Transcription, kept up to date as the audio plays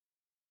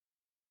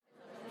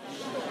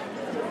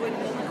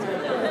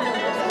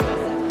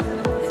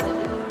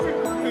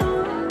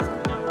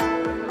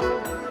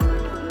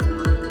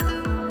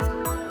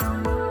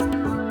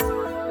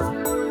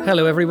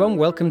Hello everyone,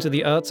 welcome to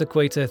the Arts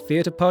Equator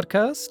Theatre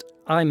Podcast.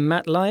 I'm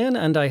Matt Lyon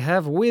and I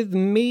have with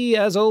me,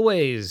 as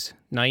always,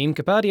 Naeem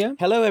Kapadia.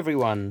 Hello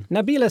everyone.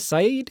 Nabila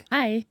Saeed.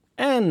 Hi.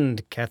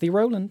 And Kathy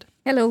Rowland.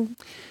 Hello.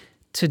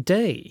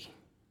 Today,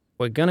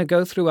 we're going to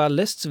go through our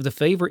lists of the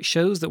favourite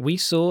shows that we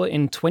saw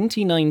in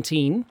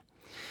 2019.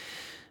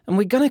 And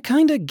we're going to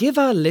kind of give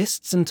our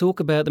lists and talk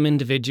about them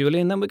individually,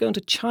 and then we're going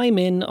to chime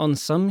in on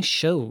some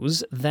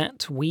shows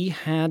that we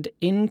had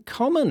in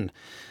common.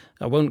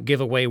 I won't give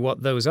away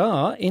what those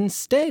are.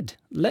 Instead,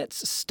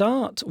 let's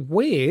start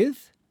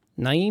with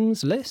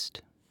Naeem's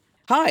list.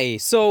 Hi.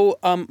 So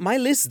my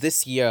list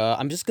this year,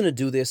 I'm just going to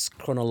do this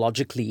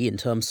chronologically in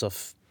terms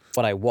of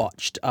what I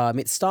watched.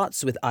 It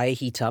starts with Air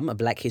Hitam, A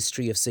Black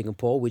History of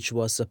Singapore, which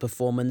was a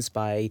performance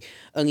by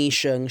Ng Yi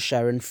Sheng,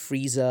 Sharon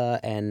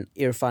Fraser and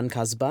Irfan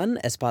Kasban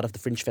as part of the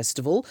Fringe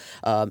Festival.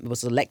 It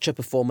was a lecture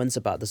performance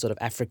about the sort of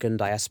African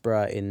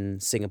diaspora in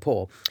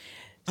Singapore.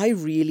 I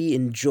really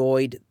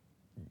enjoyed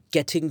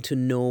getting to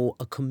know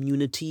a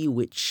community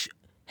which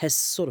has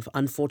sort of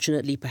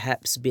unfortunately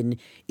perhaps been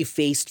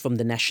effaced from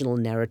the national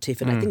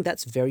narrative. And I think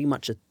that's very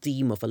much a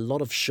theme of a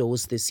lot of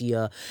shows this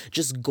year,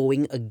 just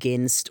going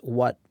against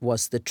what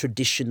was the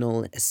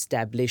traditional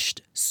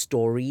established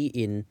story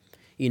in,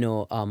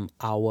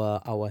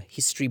 our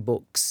history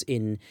books,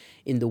 in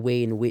the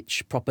way in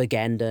which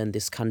propaganda in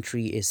this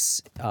country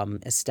is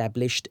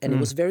established. And it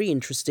was very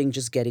interesting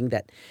just getting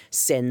that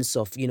sense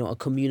of, a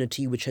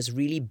community which has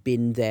really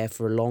been there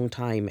for a long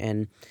time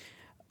and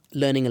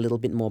learning a little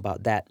bit more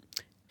about that.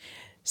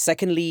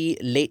 Secondly,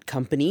 Late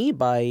Company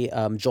by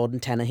Jordan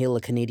Tannehill,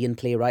 a Canadian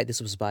playwright.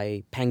 This was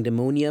by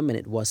Pangdemonium, and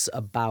it was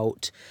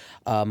about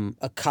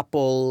a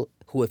couple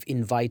who have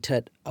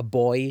invited a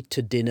boy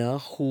to dinner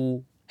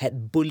who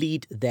had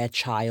bullied their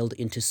child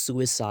into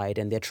suicide,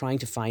 and they're trying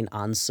to find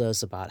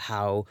answers about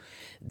how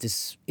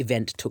this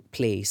event took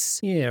place.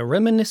 Yeah,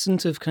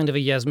 reminiscent of kind of a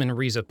Yasmin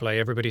Reza play,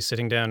 everybody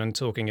sitting down and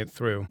talking it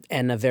through.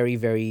 And a very,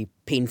 very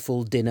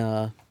painful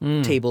dinner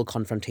table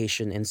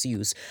confrontation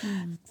ensues.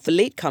 For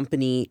Late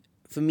Company,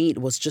 for me, it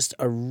was just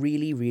a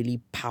really,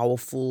 really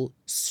powerful,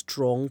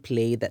 strong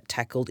play that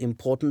tackled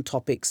important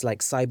topics like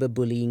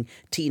cyberbullying,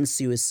 teen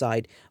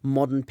suicide,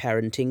 modern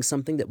parenting,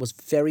 something that was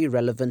very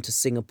relevant to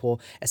Singapore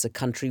as a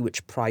country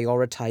which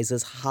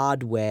prioritizes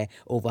hardware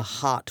over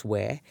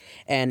heartware.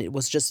 And it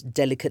was just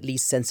delicately,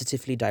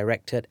 sensitively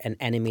directed and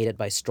animated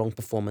by strong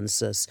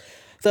performances.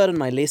 Third on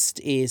my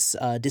list is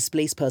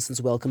Displaced Persons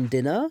Welcome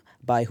Dinner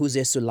by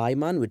Huzair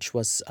Sulaiman, which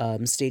was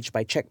staged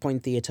by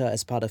Checkpoint Theatre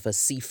as part of a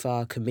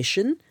CIFA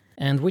commission.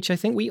 And which I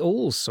think we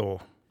all saw.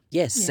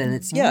 Yes, and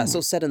it's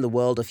so set in the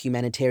world of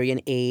humanitarian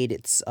aid.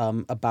 It's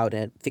about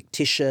a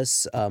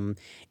fictitious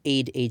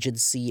aid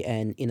agency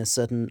and in a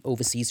certain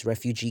overseas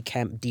refugee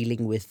camp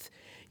dealing with,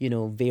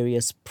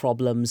 various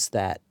problems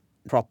that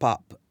crop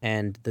up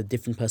and the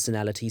different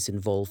personalities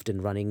involved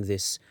in running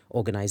this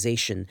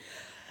organization.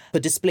 For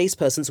Displaced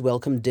Persons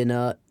Welcome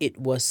Dinner, it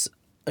was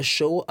a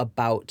show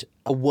about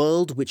a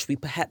world which we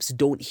perhaps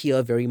don't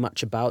hear very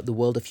much about, the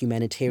world of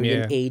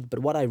humanitarian aid. But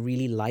what I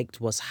really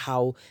liked was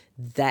how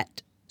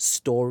that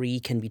story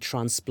can be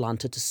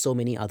transplanted to so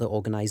many other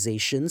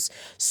organizations,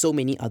 so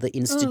many other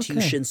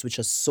institutions which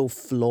are so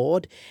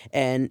flawed.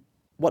 And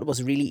what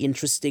was really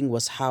interesting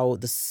was how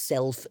the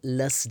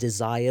selfless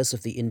desires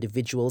of the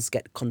individuals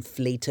get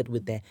conflated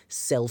with their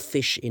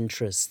selfish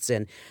interests,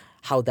 and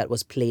how that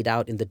was played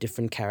out in the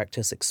different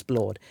characters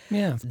explored.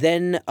 Yeah.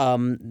 Then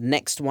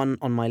next one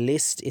on my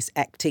list is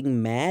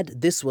Acting Mad.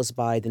 This was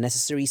by The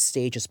Necessary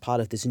Stage as part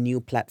of this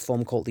new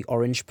platform called The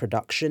Orange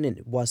Production.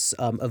 It was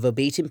a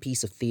verbatim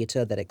piece of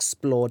theatre that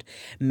explored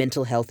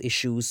mental health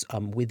issues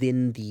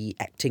within the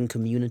acting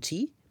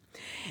community.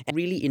 And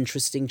really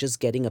interesting just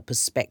getting a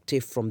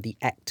perspective from the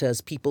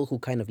actors, people who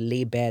kind of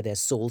lay bare their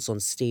souls on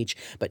stage,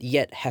 but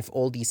yet have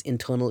all these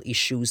internal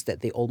issues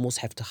that they almost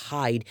have to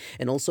hide.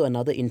 And also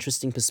another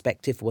interesting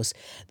perspective was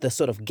the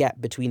sort of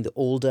gap between the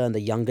older and the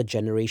younger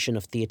generation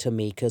of theatre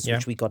makers,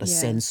 which we got a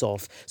sense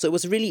of. So it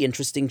was really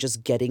interesting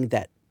just getting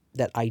that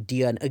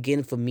idea. And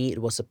again, for me,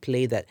 it was a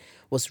play that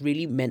was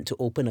really meant to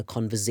open a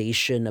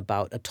conversation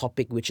about a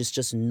topic which is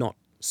just not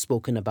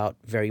spoken about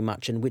very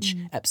much, and which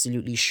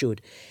absolutely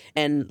should.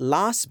 And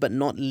last but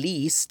not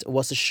least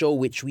was a show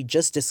which we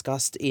just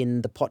discussed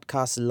in the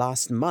podcast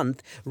last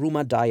month,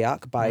 Rumah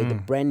Dayak by the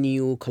brand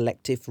new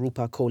collective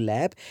Rupa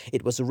Collab.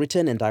 It was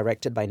written and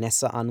directed by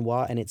Nessa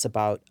Anwar, and it's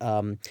about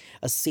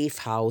a safe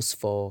house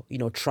for,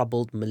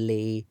 troubled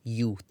Malay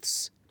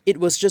youths. It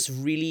was just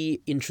really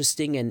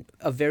interesting and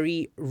a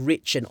very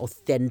rich and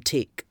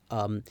authentic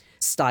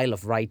style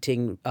of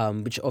writing,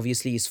 which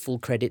obviously is full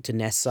credit to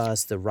Nessa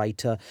as the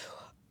writer.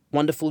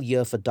 Wonderful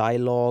year for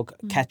dialogue,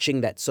 catching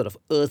that sort of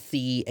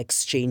earthy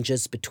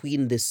exchanges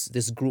between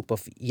this group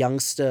of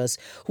youngsters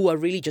who are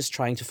really just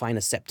trying to find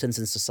acceptance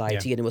in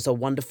society. Yeah. And it was a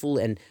wonderful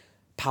and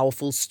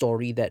powerful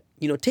story that,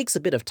 takes a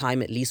bit of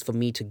time, at least for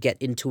me, to get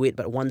into it.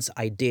 But once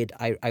I did,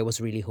 I was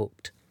really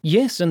hooked.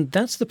 Yes, and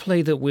that's the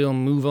play that we'll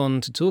move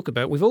on to talk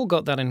about. We've all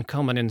got that in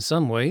common in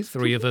some way.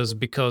 3 of us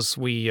because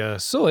we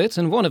saw it,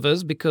 and 1 of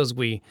us because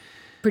we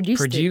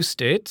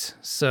produced it.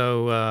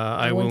 So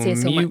I will say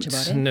so much mute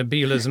about it.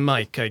 Nabila's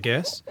mic, I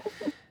guess.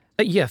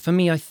 Yeah, for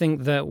me, I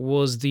think that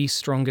was the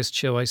strongest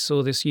show I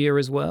saw this year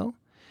as well.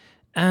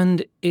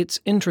 And it's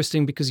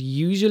interesting because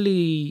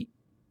usually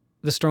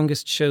the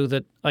strongest show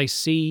that I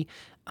see,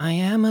 I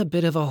am a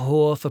bit of a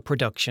whore for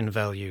production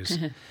values,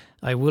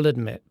 I will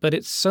admit. But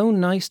it's so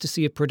nice to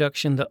see a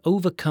production that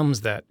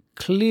overcomes that,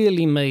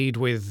 clearly made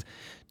with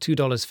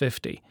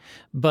 $2.50.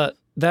 But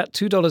that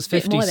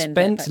 $2.50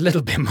 spent a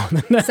little bit more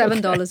than that.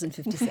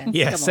 $7.50.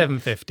 Yeah,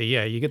 $7.50.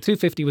 Yeah, you get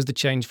 $2.50 was the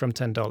change from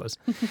 $10.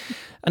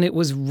 And it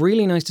was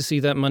really nice to see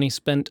that money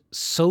spent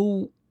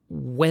so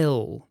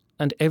well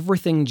and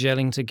everything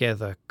gelling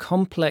together.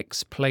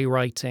 Complex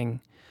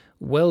playwriting,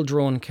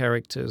 well-drawn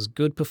characters,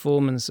 good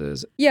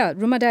performances. Yeah,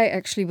 Rumadai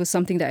actually was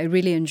something that I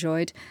really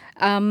enjoyed.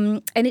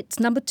 And it's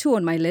number 2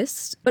 on my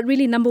list. But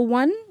really, number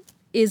 1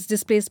 is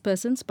Displaced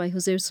Persons by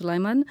Huzair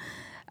Sulaiman,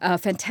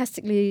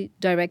 fantastically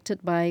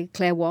directed by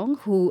Claire Wong,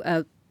 who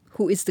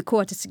is the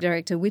co-artistic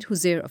director with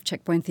Huzair of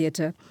Checkpoint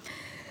Theatre.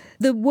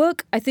 The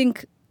work, I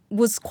think,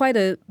 was quite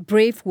a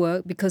brave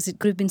work because it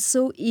could have been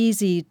so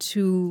easy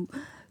to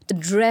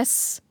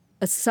address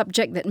a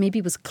subject that maybe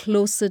was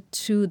closer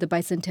to the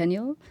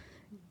bicentennial.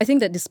 I think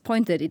that this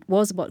point that it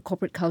was about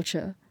corporate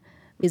culture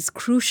is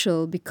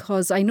crucial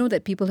because I know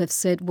that people have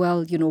said,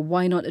 well,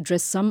 why not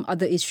address some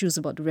other issues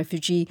about the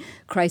refugee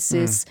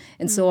crisis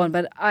and so on.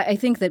 But I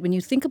think that when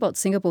you think about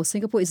Singapore,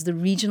 Singapore is the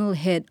regional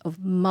head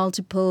of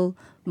multiple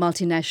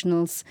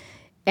multinationals.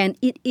 And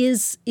it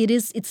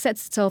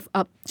sets itself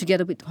up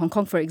together with Hong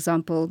Kong, for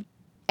example,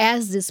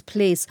 as this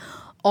place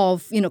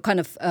of,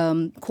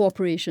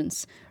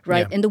 cooperations,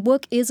 right? Yeah. And the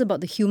work is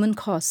about the human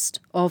cost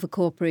of a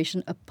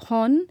cooperation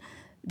upon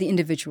the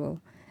individual.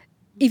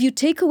 If you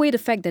take away the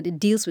fact that it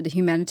deals with the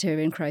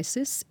humanitarian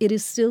crisis, it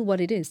is still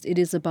what it is. It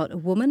is about a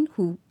woman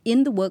who,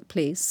 in the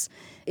workplace,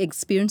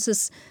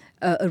 experiences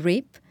a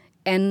rape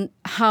and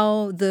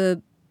how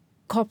the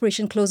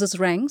corporation closes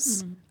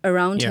ranks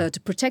around her to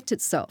protect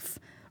itself,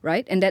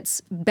 right? And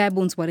that's bare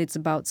bones what it's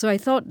about. So I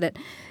thought that,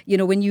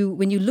 when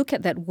you look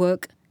at that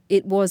work,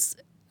 it was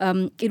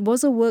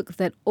a work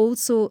that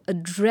also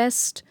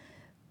addressed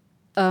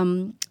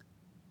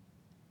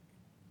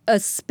a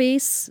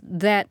space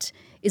that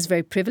is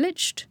very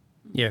privileged.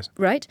 Yes.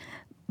 Right?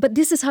 But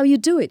this is how you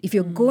do it. If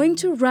you're going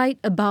to write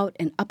about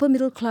an upper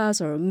middle class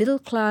or a middle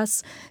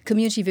class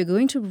community, if you're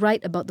going to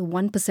write about the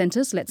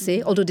 1%ers, let's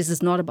say, although this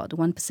is not about the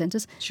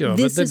 1%ers, Sure,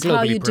 this but is they're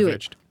how globally you do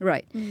it. privileged.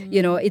 Right.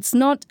 It's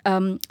not,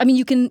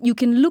 you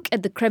can look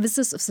at the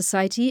crevices of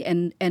society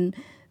and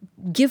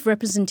give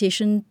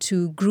representation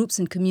to groups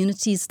and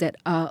communities that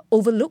are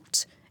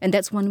overlooked, and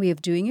that's one way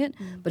of doing it.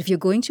 But if you're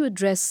going to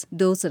address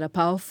those that are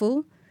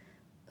powerful,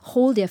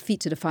 hold their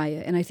feet to the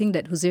fire. And I think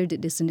that Huzair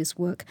did this in his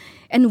work.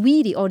 And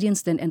we, the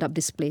audience, then end up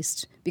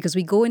displaced because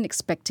we go in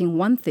expecting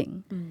one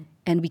thing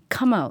and we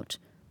come out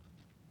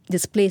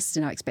displaced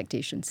in our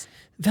expectations.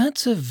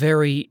 That's a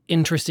very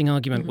interesting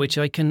argument, which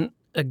I can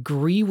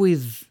agree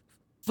with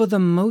for the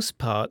most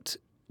part,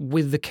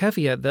 with the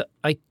caveat that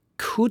I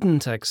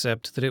couldn't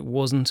accept that it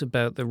wasn't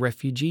about the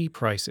refugee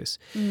crisis.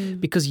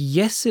 Because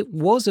yes, it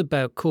was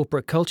about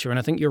corporate culture, and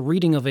I think your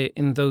reading of it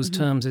in those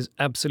terms is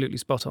absolutely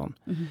spot on.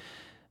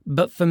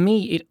 But for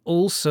me, it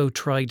also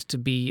tried to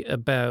be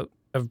about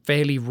a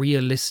fairly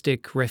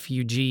realistic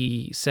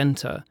refugee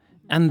centre.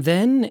 And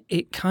then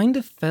it kind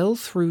of fell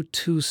through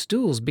two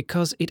stools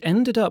because it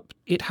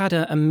had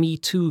a Me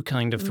Too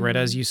kind of thread,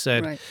 as you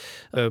said.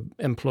 Right.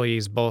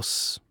 Employee's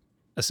boss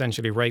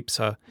essentially rapes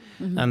her,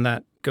 and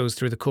that goes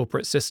through the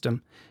corporate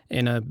system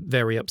in a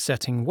very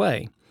upsetting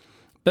way.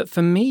 But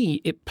for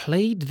me, it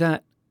played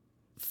that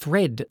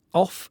thread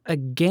off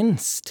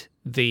against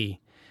the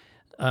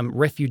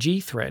refugee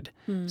thread,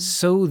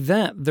 so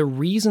that the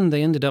reason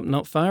they ended up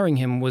not firing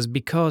him was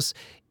because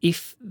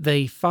if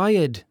they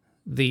fired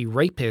the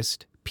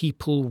rapist,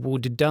 people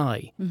would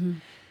die.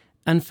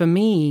 And for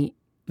me,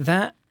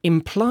 that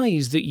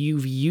implies that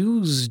you've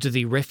used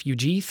the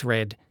refugee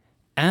thread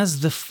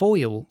as the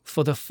foil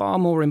for the far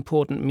more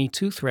important Me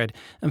Too thread.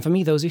 And for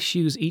me, those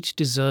issues each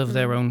deserve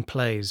their own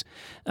plays.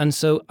 And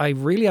so I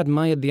really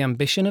admired the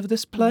ambition of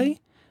this play,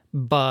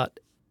 but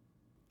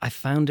I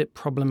found it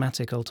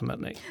problematic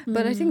ultimately.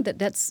 But I think that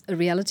that's a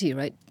reality,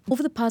 right?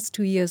 Over the past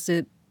 2 years,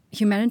 the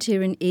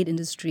humanitarian aid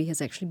industry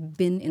has actually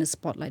been in a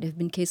spotlight. There have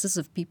been cases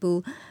of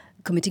people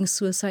committing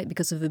suicide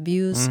because of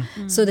abuse.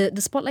 So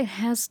the spotlight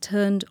has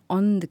turned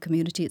on the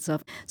community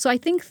itself. So I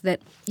think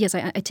that, yes,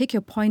 I take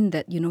your point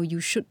that,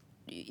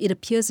 it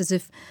appears as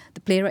if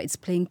the playwright is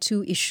playing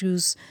two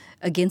issues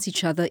against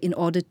each other in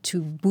order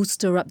to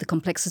booster up the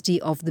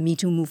complexity of the Me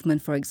Too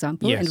movement, for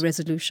example, Yes. and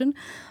resolution.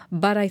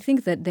 But I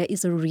think that there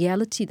is a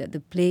reality that the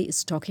play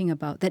is talking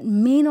about that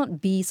may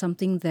not be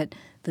something that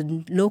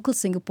the local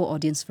Singapore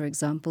audience, for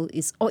example,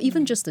 is, or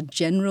even just a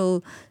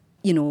general,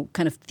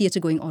 kind of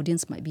theatre-going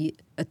audience might be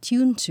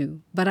attuned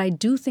to. But I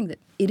do think that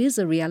it is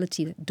a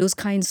reality that those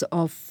kinds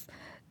of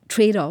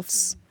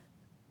trade-offs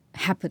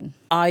happen.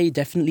 I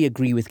definitely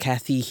agree with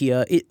Kathy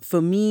here.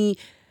 For me,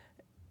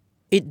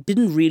 it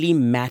didn't really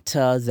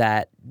matter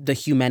that the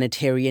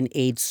humanitarian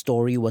aid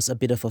story was a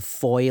bit of a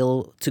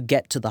foil to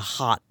get to the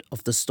heart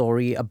of the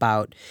story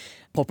about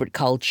corporate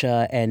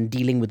culture and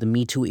dealing with the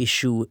Me Too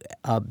issue,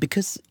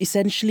 because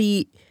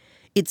essentially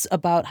it's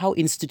about how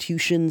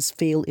institutions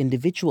fail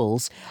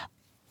individuals.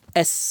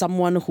 As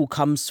someone who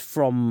comes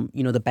from,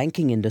 the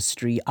banking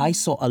industry, I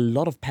saw a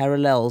lot of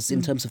parallels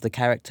in terms of the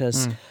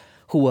characters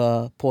who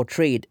were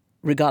portrayed,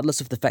 regardless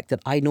of the fact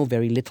that I know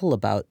very little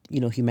about,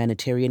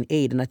 humanitarian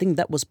aid. And I think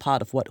that was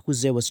part of what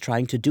Jose was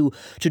trying to do,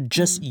 to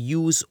just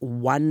use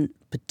one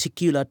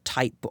particular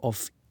type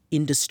of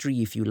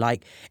industry, if you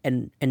like,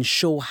 and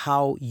show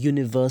how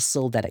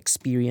universal that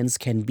experience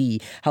can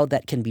be, how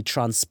that can be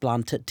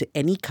transplanted to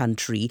any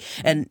country.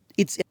 And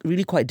it's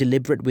really quite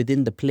deliberate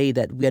within the play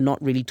that we are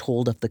not really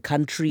told of the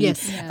country.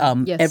 Yes.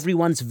 Yes.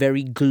 Everyone's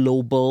very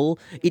global.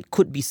 It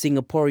could be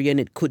Singaporean,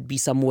 it could be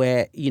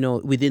somewhere,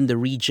 within the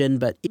region,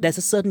 but there's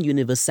a certain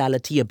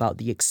universality about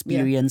the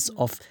experience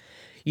of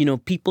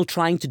people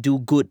trying to do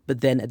good,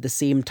 but then at the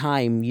same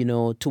time,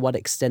 to what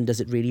extent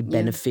does it really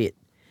benefit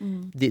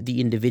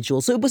the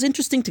individual? So it was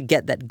interesting to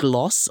get that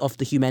gloss of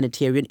the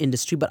humanitarian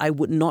industry, but I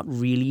would not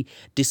really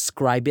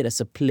describe it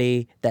as a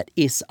play that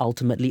is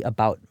ultimately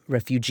about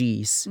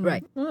refugees.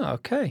 Right. Oh,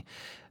 okay.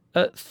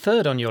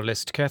 Third on your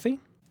list, Kathy?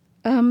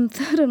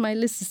 Third on my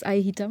list is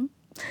Air Hitam,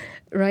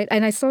 right?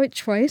 And I saw it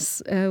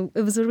twice. It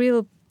was a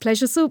real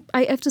pleasure. So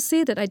I have to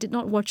say that I did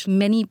not watch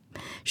many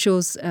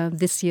shows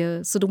this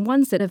year. So the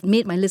ones that have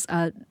made my list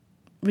are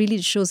really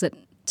the shows that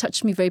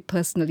touched me very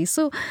personally.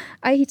 So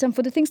Air Hitam,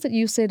 for the things that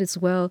you said as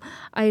well,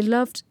 I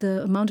loved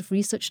the amount of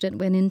research that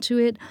went into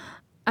it.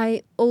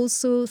 I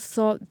also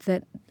thought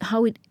that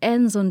how it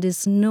ends on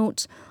this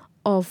note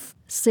of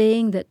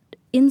saying that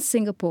in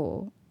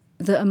Singapore,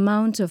 the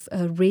amount of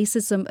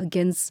racism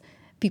against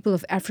people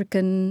of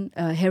African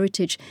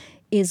heritage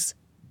is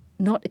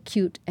not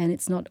acute and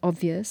it's not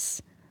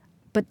obvious.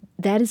 But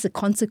that is a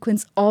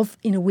consequence of,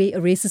 in a way, a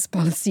racist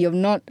policy of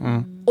not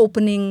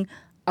opening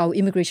our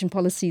immigration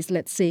policies,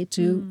 let's say,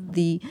 to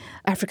the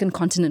African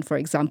continent, for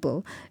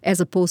example,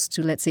 as opposed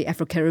to, let's say,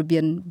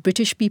 Afro-Caribbean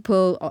British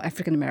people or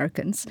African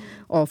Americans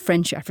or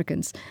French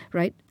Africans,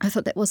 right? I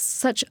thought that was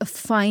such a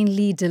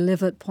finely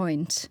delivered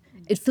point.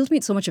 It filled me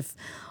with so much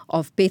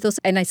of pathos,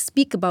 and I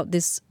speak about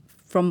this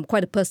from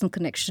quite a personal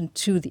connection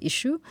to the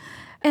issue.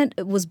 And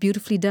it was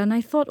beautifully done. I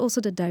thought also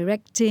the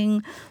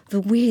directing, the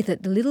way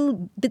that the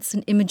little bits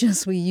and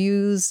images were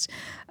used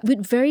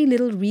with very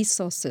little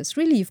resources.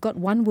 Really, you've got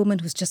one woman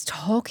who's just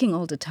talking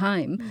all the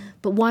time.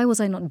 But why was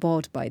I not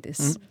bored by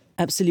this?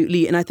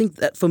 Absolutely. And I think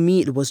that for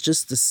me, it was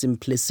just the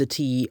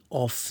simplicity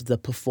of the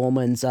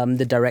performance.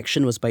 The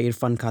direction was by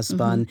Irfan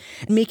Kasban,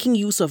 making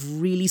use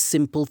of really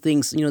simple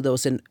things. There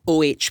was an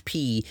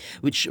OHP,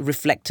 which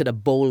reflected a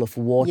bowl of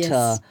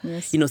water.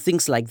 Yes.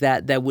 Things like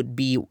that. There would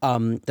be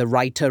the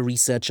writer,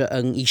 researcher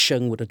Ng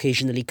Isheng would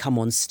occasionally come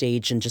on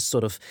stage and just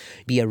sort of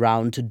be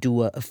around to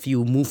do a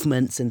few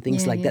movements and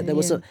things like that. There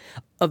was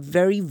a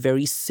very,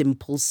 very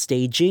simple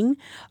staging,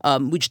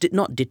 which did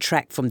not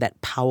detract from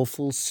that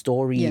powerful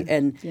story.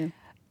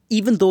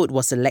 Even though it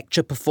was a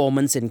lecture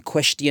performance and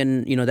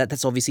question,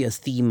 that's obviously a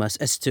theme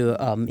as to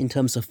in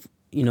terms of,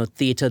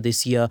 theatre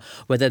this year,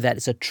 whether that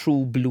is a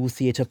true blue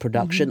theatre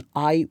production,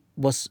 I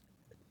was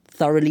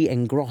thoroughly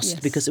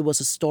engrossed because it was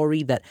a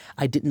story that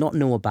I did not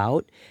know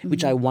about,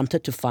 which I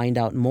wanted to find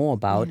out more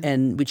about,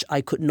 and which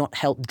I could not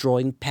help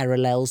drawing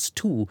parallels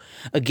to,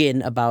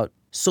 again, about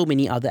so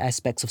many other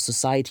aspects of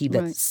society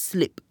that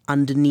slip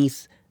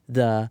underneath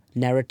the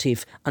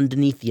narrative,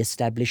 underneath the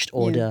established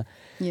order.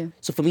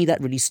 So for me,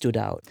 that really stood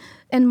out.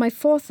 And my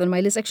fourth on my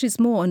list actually is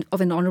more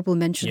of an honourable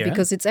mention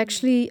because it's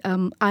actually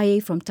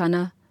Aye from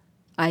Tanah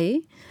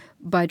Aye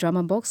by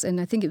Drama Box, and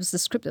I think it was the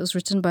script that was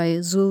written by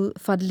Zul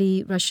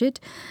Fadli Rashid.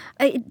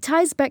 It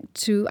ties back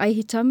to Air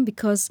Hitam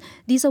because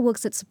these are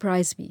works that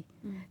surprise me.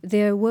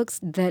 They're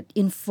works that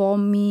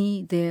inform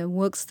me. They're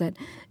works that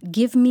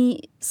give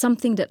me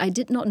something that I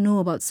did not know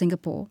about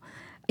Singapore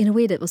in a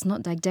way that was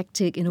not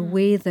didactic, in a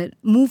way that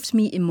moved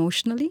me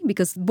emotionally,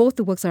 because both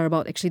the works are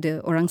about actually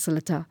the Orang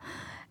Seletar.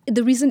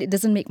 The reason it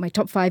doesn't make my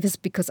top 5 is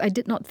because I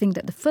did not think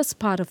that the first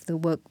part of the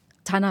work,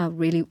 Tanah,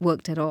 really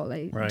worked at all.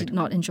 I did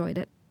not enjoy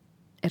that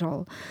at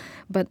all.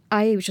 But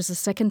which was the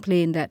second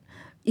play, in that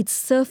it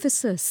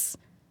surfaces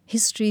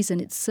histories and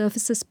it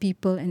surfaces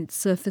people and it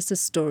surfaces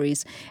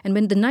stories. And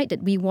when the night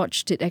that we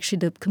watched it, actually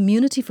the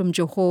community from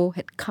Johor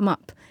had come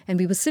up and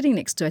we were sitting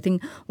next to, I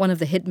think, one of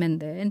the headmen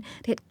there, and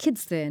they had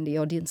kids there in the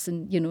audience,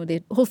 and their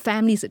whole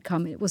families had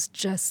come. It was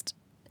just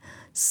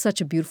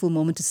such a beautiful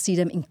moment to see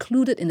them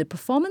included in the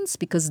performance,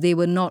 because they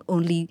were not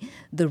only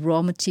the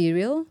raw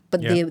material,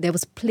 but there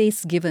was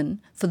place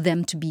given for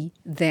them to be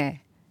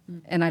there.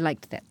 And I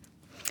liked that.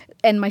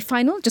 And my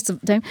final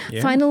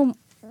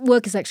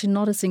work is actually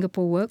not a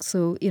Singapore work.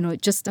 So,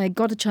 I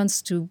got a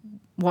chance to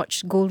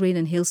watch Gold Rain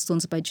and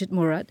Hailstones by Jit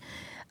Murad,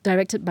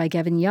 directed by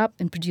Gavin Yap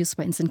and produced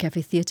by Instant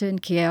Cafe Theatre in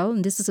KL.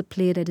 And this is a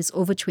play that is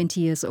over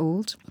 20 years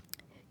old.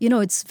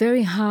 It's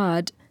very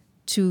hard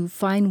to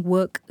find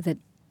work that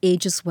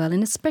ages well,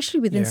 and especially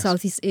within Yes.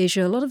 Southeast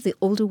Asia, a lot of the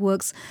older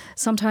works,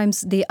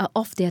 sometimes they are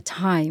off their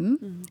time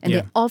and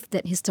Yeah. they're off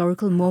that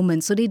historical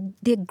moment. So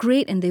they're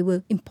great and they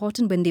were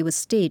important when they were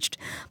staged,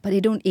 but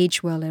they don't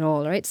age well at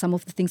all, right? Some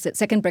of the things that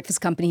Second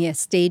Breakfast Company has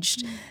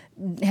staged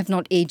have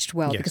not aged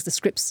well Yes. because the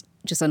scripts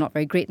just are not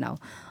very great now.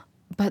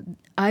 But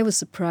I was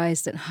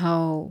surprised at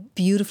how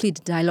beautifully the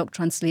dialogue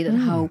translated,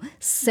 how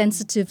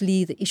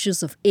sensitively the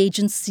issues of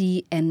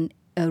agency and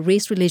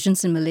race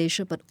relations in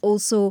Malaysia, but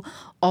also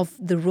of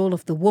the role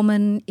of the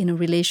woman in a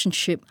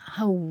relationship,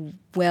 how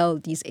well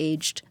these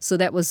aged. So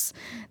that was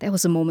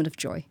a moment of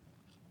joy.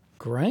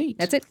 Great.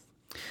 That's it.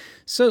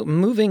 So,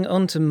 moving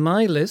on to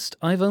my list,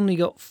 I've only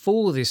got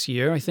 4 this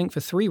year, I think for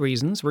 3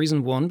 reasons.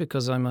 Reason 1,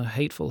 because I'm a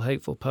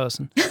hateful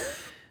person.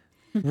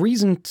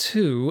 Reason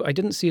 2, I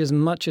didn't see as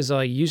much as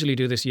I usually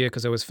do this year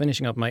because I was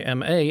finishing up my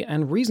MA.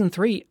 And reason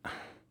 3,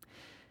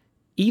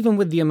 even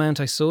with the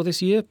amount I saw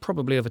this year,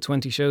 probably over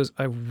 20 shows,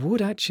 I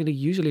would actually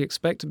usually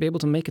expect to be able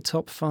to make a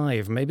top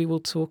 5. Maybe we'll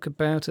talk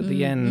about at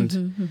the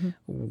end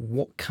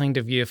what kind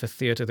of year for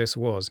theatre this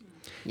was.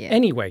 Yeah.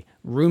 Anyway,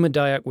 Rumor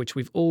Dayak, which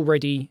we've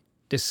already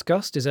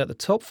discussed, is at the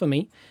top for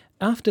me.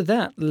 After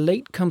that,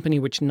 Late Company,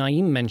 which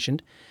Naeem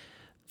mentioned,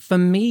 for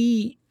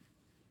me,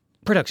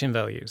 production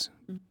values.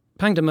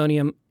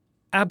 Pandemonium,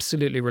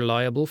 absolutely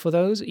reliable for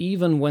those,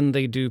 even when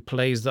they do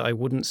plays that I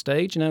wouldn't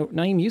stage. Now,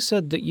 Naeem, you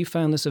said that you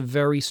found this a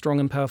very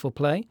strong and powerful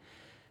play.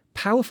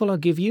 Powerful, I'll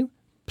give you.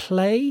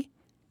 Play,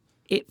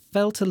 it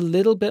felt a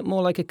little bit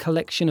more like a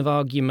collection of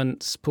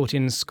arguments put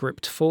in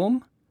script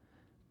form,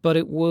 but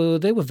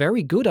they were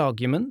very good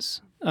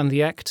arguments, and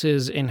the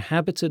actors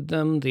inhabited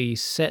them. The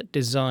set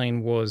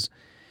design was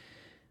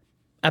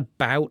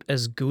about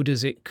as good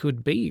as it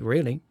could be,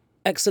 really.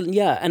 Excellent,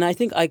 yeah, and I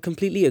think I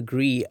completely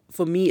agree.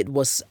 For me, it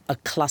was a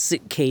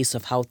classic case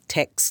of how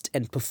text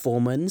and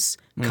performance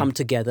come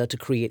together to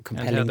create And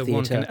compelling how the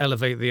one theatre. can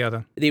elevate the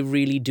other. They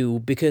really do,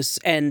 because,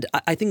 and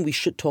I think we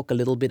should talk a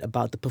little bit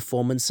about the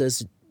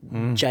performances.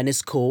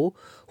 Janice Koh,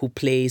 who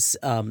plays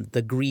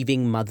the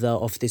grieving mother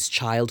of this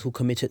child who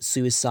committed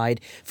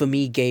suicide, for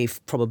me gave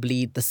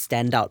probably the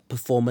standout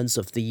performance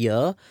of the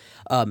year.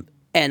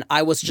 And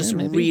I was just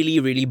really,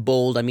 really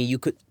bold. I mean, you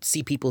could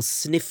see people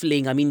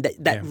sniffling. I mean,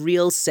 that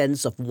real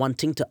sense of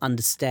wanting to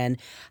understand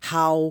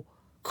how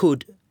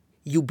could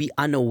you be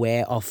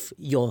unaware of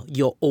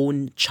your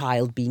own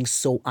child being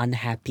so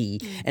unhappy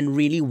and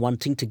really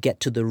wanting to get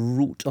to the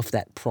root of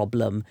that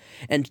problem.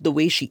 And the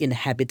way she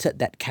inhabited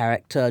that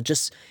character,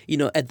 just,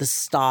 at the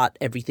start,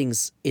 everything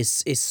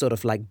is sort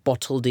of like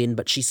bottled in,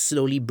 but she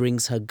slowly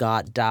brings her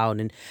guard down,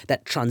 and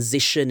that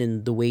transition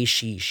in the way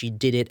she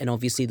did it, and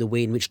obviously the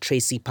way in which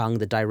Tracy Pang,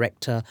 the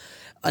director,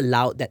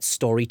 allowed that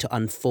story to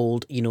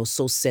unfold,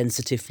 so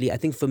sensitively. I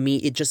think for me,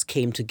 it just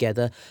came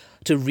together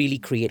to really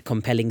create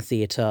compelling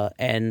theatre.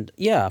 And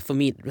yeah, for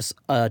me, it was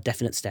a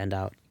definite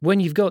standout. When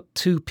you've got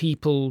 2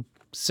 people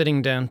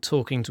sitting down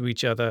talking to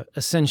each other,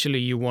 essentially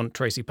you want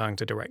Tracy Pang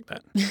to direct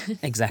that.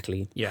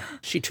 Exactly. Yeah.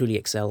 She truly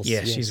excels.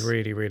 Yeah, she's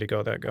really, really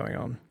got that going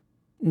on.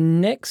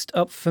 Next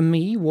up for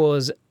me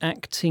was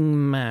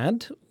Acting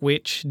Mad,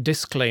 which,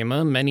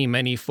 disclaimer, many,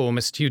 many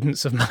former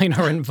students of mine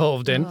are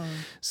involved in,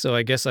 so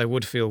I guess I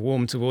would feel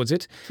warm towards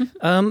it.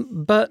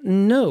 But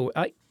no,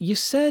 you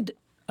said,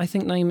 I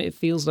think, Naeem, it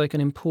feels like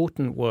an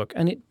important work,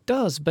 and it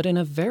does, but in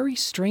a very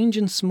strange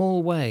and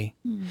small way.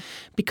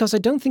 Because I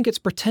don't think it's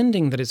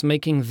pretending that it's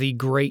making the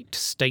great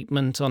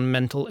statement on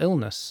mental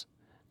illness.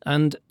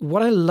 And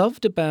what I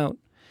loved about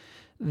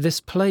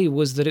this play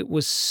was that it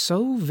was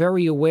so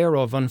very aware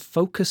of and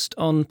focused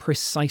on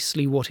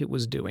precisely what it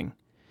was doing.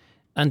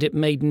 And it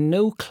made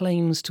no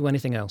claims to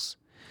anything else.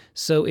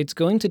 So it's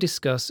going to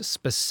discuss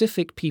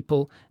specific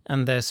people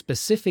and their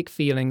specific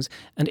feelings,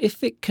 and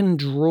if it can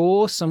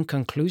draw some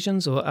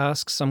conclusions or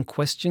ask some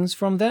questions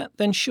from that,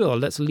 then sure,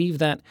 let's leave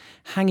that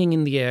hanging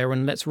in the air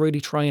and let's really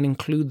try and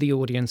include the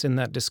audience in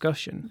that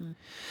discussion.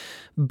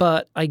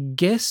 But I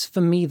guess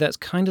for me, that's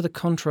kind of the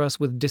contrast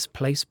with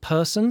Displaced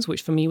Persons,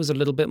 which for me was a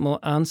little bit more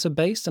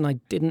answer-based, and I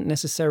didn't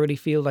necessarily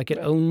feel like it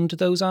owned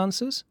those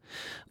answers.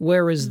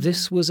 Whereas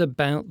this was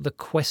about the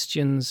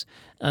questions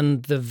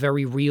and the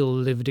very real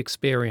lived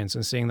experience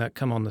and seeing that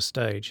come on the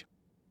stage.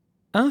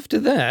 After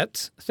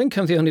that, I think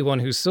I'm the only one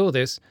who saw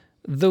this,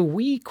 The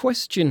Wee ?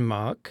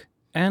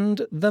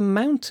 and The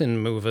Mountain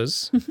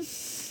Movers.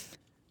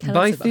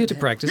 By Theatre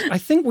Practice. I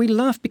think we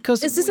laugh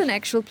because... Is this an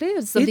actual play? Or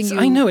is something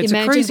I know, it's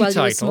a crazy while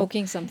title. You were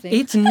smoking something?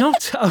 It's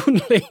not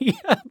only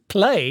a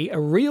play, a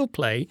real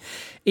play,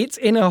 it's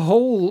in a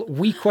whole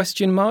We ?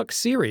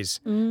 series.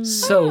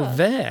 So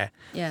there.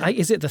 Yeah.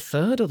 Is it the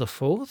 3rd or the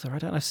 4th? Or I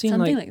don't know. I've seen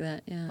Something like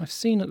that, yeah. I've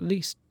seen at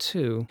least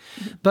 2.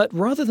 But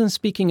rather than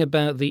speaking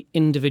about the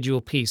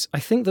individual piece, I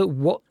think that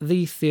what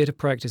the Theatre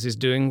Practice is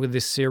doing with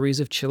this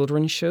series of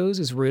children's shows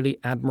is really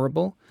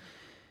admirable.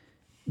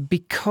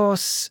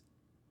 Because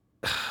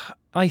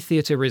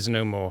iTheatre is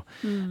no more.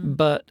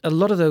 But a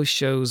lot of those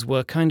shows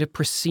were kind of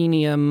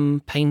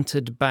proscenium,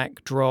 painted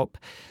backdrop.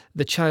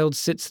 The child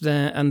sits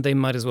there and they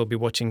might as well be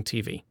watching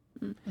TV.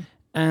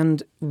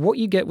 And what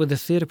you get with the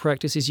theatre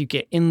practice is you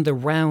get in the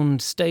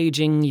round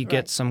staging, you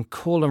get some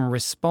call and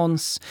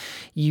response,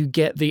 you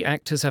get the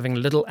actors having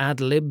little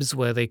ad-libs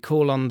where they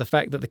call on the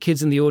fact that the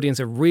kids in the audience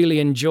are really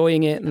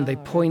enjoying it and they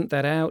point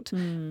that out.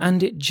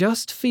 And it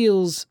just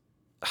feels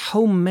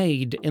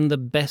homemade in the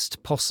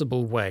best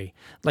possible way,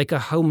 like a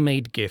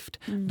homemade gift.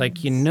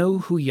 Like you know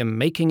who you're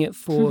making it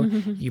for,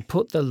 you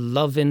put the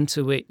love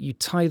into it, you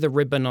tie the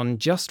ribbon on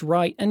just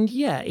right, and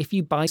yeah, if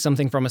you buy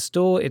something from a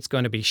store, it's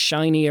going to be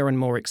shinier and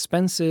more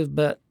expensive,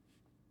 but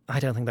I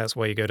don't think that's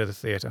why you go to the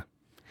theatre.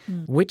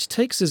 Which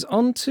takes us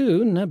on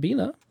to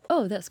Nabila.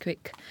 Oh, that's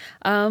quick.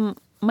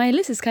 My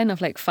list is kind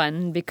of like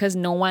fun because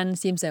no one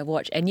seems to have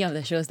watched any of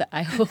the shows that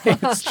I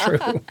watched. It's true.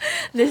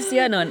 This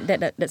year. No,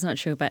 that's not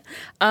true. But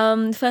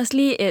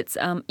firstly, it's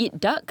Eat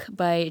Duck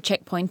by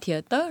Checkpoint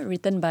Theatre,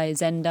 written by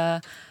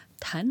Zenda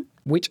Tan.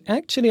 Which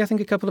actually I think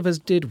a couple of us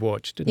did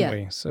watch, didn't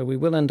we? So we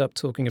will end up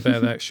talking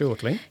about that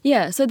shortly.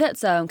 Yeah, so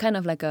that's kind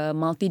of like a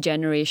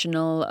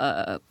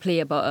multi-generational play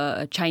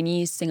about a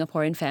Chinese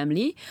Singaporean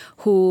family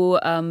who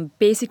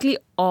basically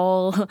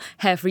all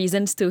have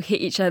reasons to hate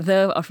each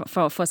other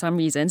for some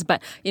reasons,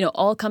 but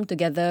all come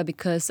together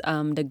because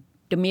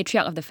the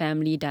matriarch of the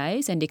family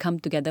dies and they come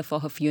together for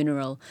her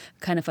funeral,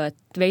 kind of a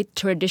very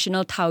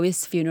traditional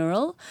Taoist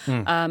funeral.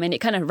 And it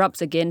kind of rubs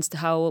against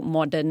how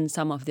modern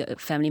some of the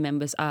family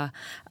members are.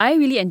 I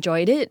really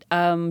enjoyed it.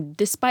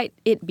 Despite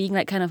it being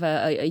like kind of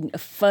a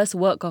first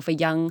work of a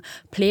young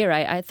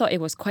playwright, I thought it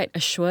was quite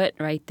assured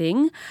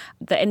writing.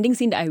 The ending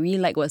scene that I really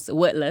liked was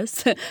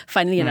wordless,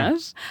 funnily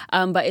enough.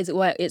 But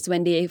it's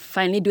when they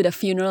finally do the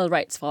funeral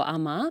rites for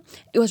Amma.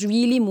 It was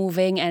really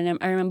moving and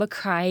I remember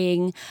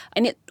crying.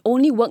 And it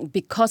only worked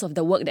because of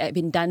the work that had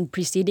been done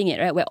preceding it,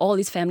 right? Where all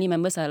these family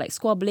members are like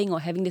squabbling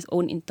or having this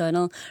own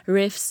internal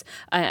rifts.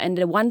 And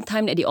the one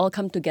time that they all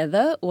come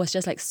together was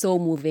just like so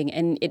moving.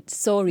 And it's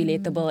so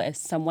relatable as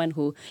someone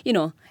who,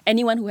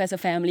 anyone who has a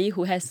family,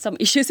 who has some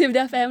issues with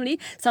their family,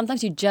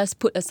 sometimes you just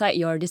put aside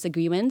your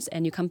disagreements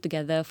and you come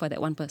together for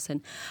that one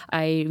person.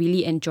 I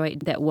really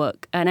enjoyed that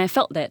work. And I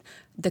felt that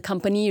the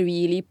company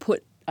really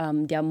put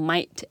their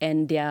might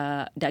and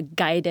their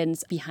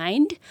guidance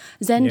behind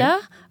Zenda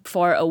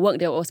for a work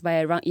that was by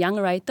a young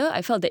writer.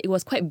 I felt that it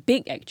was quite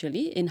big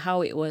actually in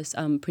how it was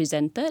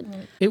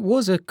presented. It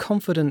was a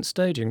confident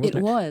staging, wasn't it?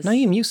 It was.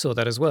 Naeem, you saw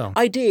that as well.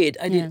 I did.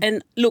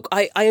 And look,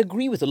 I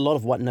agree with a lot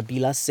of what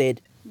Nabila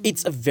said.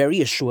 It's a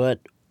very assured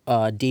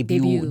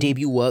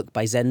debut work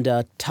by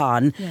Zenda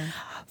Tan.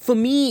 For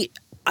me,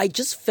 I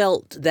just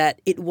felt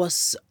that it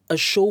was a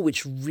show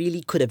which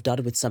really could have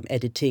done with some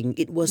editing.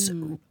 It was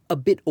a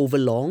bit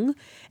overlong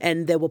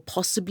and there were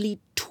possibly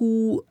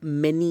too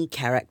many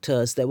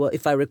characters. There were,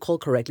 if I recall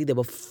correctly, there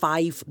were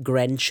 5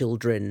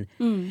 grandchildren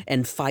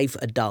and 5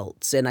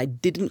 adults. And I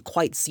didn't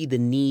quite see the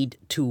need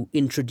to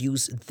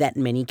introduce that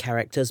many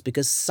characters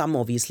because some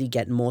obviously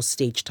get more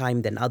stage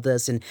time than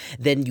others. And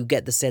then you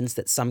get the sense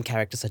that some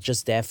characters are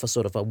just there for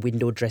sort of a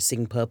window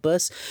dressing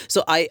purpose.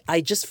 So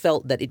I just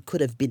felt that it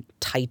could have been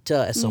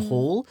tighter as a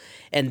whole.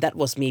 And that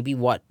was maybe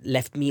what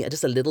left me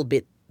just a little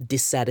bit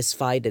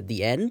dissatisfied at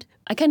the end.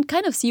 I can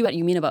kind of see what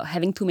you mean about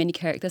having too many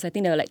characters. I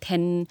think there were like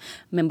 10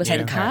 members in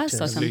the cast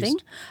or something.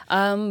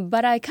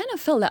 But I kind of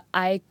felt that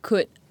I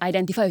could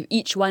identify with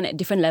each one at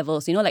different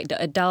levels, like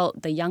the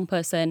adult, the young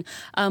person.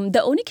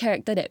 The only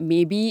character that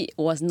maybe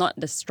was not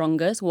the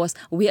strongest was,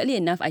 weirdly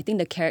enough, I think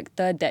the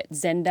character that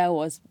Zenda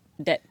was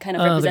that kind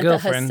of represented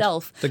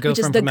herself, the girlfriend which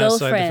is the from outside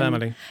girlfriend. the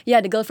family.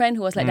 Yeah, the girlfriend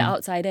who was like the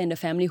outsider in the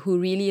family who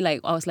really I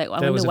was like, I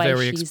wonder why she's there. That was a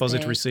very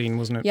expository scene,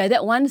 wasn't it? Yeah,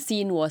 that one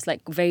scene was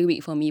like very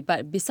weak for me.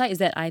 But besides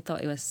that, I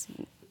thought it was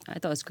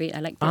great. I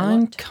liked it a lot.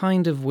 I'm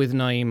kind of with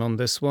Naeem on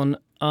this one.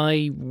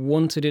 I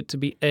wanted it to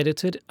be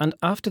edited, and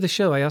after the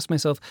show I asked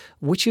myself,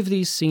 which of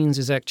these scenes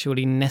is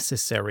actually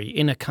necessary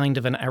in a kind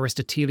of an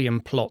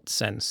Aristotelian plot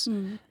sense?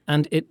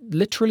 And it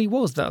literally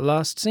was that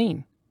last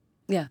scene.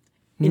 Yeah.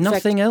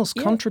 Nothing else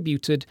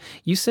contributed.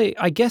 You say,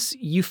 I guess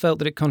you felt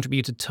that it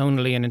contributed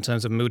tonally and in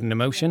terms of mood and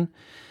emotion.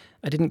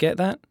 I didn't get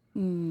that.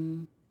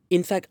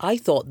 In fact, I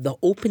thought the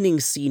opening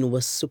scene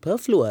was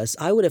superfluous.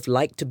 I would have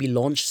liked to be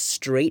launched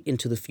straight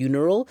into the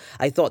funeral.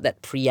 I thought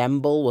that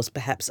preamble was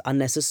perhaps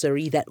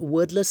unnecessary. That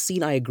wordless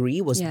scene, I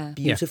agree, was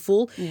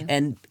beautiful. Yeah.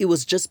 And it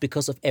was just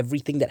because of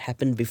everything that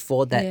happened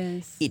before that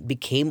it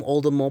became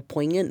all the more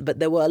poignant. But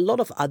there were a lot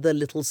of other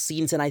little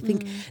scenes. And I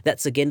think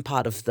that's again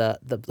part of the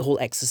whole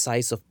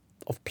exercise of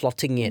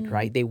plotting it,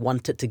 right? They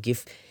wanted to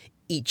give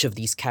each of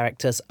these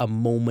characters a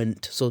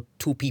moment, so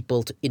 2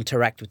 people to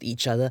interact with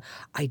each other.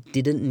 I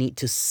didn't need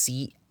to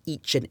see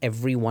each and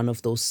every one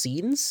of those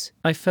scenes.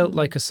 I felt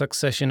like a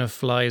succession of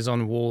flies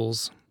on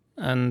walls,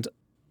 and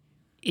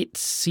it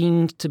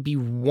seemed to be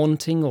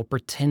wanting or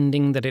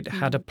pretending that it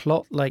had a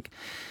plot. Like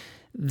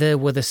there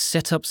were the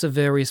setups of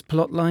various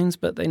plot lines,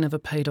 but they never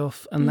paid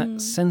off, and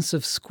that sense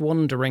of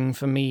squandering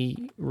for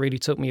me really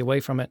took me away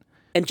from it.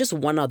 And just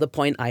one other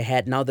point I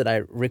had, now that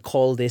I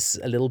recall this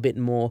a little bit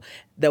more,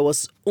 there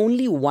was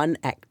only one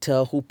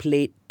actor who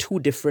played 2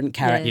 different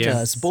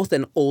characters, both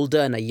an older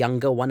and a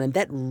younger one. And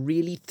that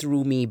really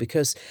threw me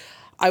because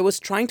I was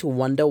trying to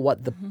wonder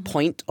what the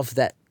point of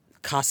that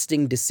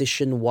casting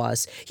decision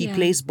was. He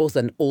plays both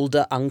an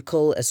older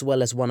uncle as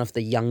well as one of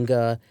the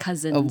younger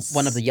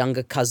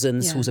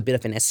Cousins. who's a bit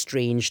of an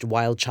estranged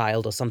wild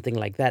child or something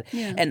like that.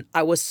 Yeah. And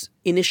I was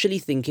initially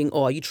thinking,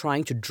 are you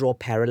trying to draw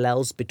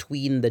parallels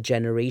between the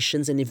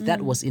generations? And if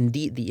that was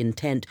indeed the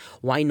intent,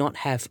 why not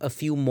have a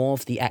few more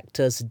of the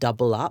actors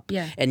double up?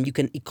 Yeah. And you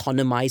can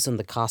economize on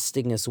the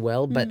casting as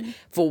well. But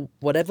for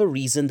whatever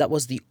reason, that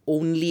was the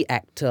only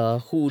actor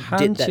who Han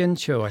did that.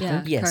 Chien-cho, I Yeah.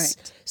 think. Yes.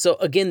 Correct. So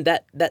again,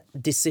 that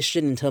decision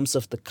in terms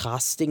of the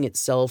casting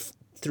itself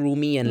threw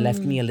me and left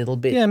me a little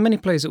bit. Yeah, in many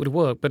plays it would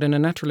work, but in a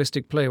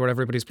naturalistic play where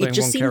everybody's playing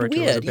just one seemed character,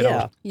 it was a weird, bit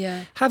yeah. odd.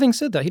 Yeah. Having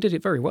said that, he did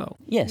it very well.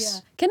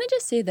 Yes. Can I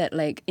just say that,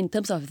 like, in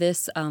terms of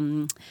this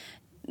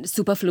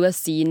superfluous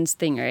scenes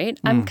thing, right?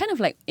 I'm kind of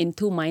like in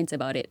two minds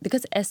about it,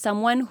 because as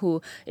someone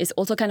who is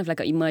also kind of like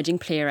an emerging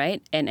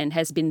playwright and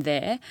has been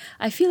there,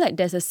 I feel like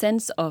there's a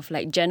sense of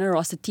like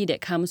generosity that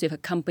comes with a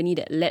company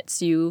that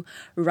lets you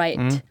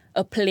write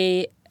a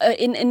play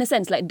in a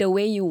sense, like the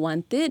way you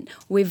want it,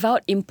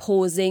 without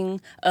imposing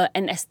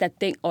an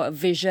aesthetic or a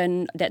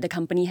vision that the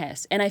company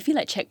has. And I feel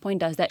like Checkpoint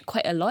does that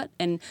quite a lot.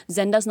 And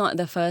Zenda's not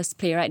the first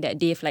playwright that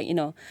they've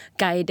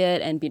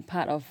guided and been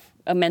part of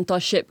a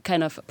mentorship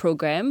kind of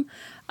program.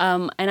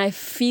 And I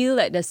feel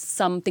like there's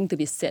something to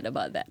be said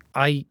about that.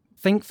 I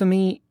think for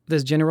me,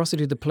 there's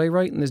generosity to the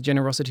playwright and there's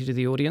generosity to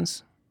the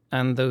audience,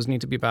 and those need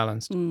to be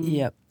balanced.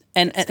 Yep.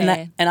 And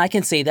fair. I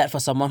can say that for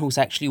someone who's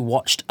actually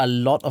watched a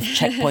lot of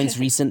Checkpoint's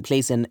recent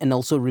plays and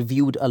also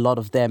reviewed a lot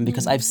of them,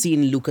 because I've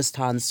seen Lucas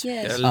Tan's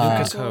Yes.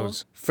 Lucas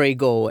Hose.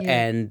 Frago,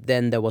 and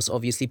then there was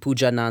obviously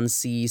Pooja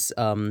Nancy's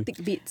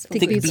Thick Beats.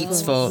 Thick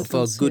Beats for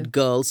Good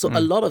Girls. So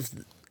a lot of,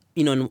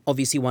 and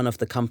obviously one of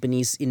the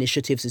company's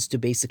initiatives is to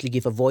basically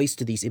give a voice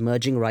to these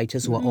emerging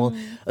writers who are all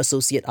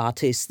associate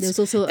artists. There's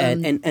also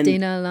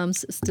Dana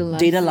Lam's Still Life.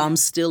 Dana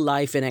Lam's Still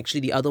Life, and actually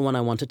the other one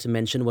I wanted to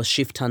mention was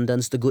Shiv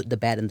Tandon's The Good, the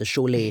Bad and the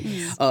Sholay.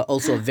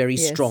 Also a very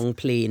strong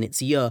play in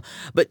its year.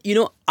 But,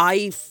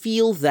 I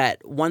feel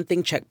that one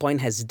thing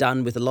Checkpoint has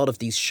done with a lot of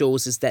these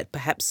shows is that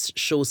perhaps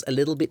shows a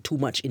little bit too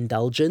much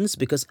indulgence,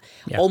 because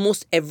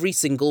almost every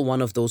single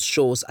one of those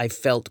shows I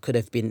felt could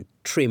have been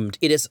trimmed.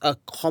 It is a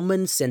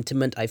common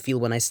sentiment I feel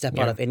when I step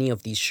out of any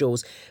of these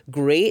shows.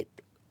 Great,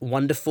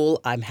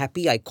 wonderful, I'm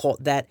happy I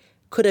caught that.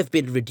 Could have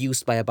been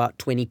reduced by about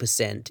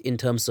 20% in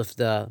terms of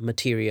the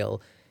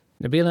material.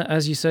 Nabila,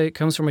 as you say, it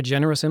comes from a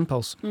generous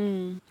impulse.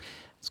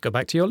 Let's go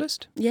back to your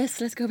list. Yes,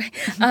 let's go back.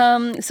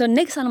 So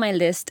next on my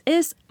list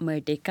is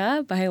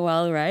Merdeka by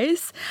Wild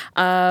Rice.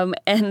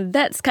 And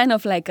that's kind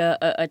of like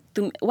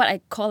what I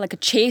call like a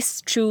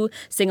chase through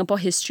Singapore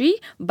history,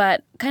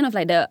 but kind of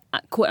like the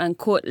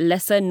quote-unquote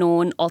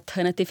lesser-known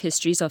alternative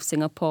histories of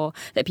Singapore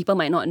that people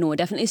might not know.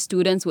 Definitely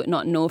students would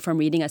not know from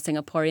reading a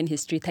Singaporean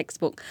history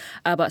textbook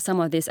about some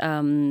of these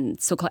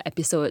so-called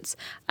episodes.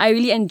 I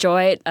really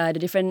enjoyed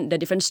the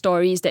different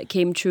stories that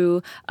came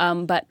through,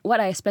 but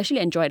what I especially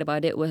enjoyed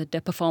about it was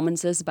the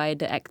performances by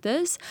the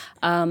actors.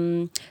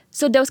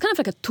 So there was kind of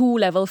like a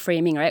two-level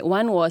framing, right?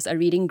 One was a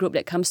reading group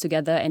that comes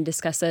together and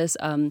discusses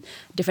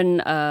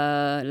different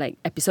like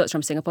episodes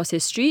from Singapore's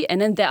history,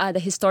 and then there are the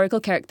historical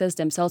characters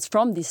themselves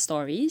from these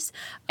stories.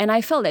 And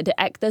I felt that the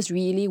actors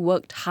really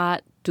worked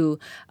hard to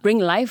bring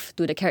life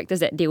to the characters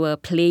that they were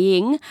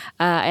playing,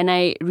 and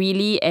I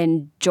really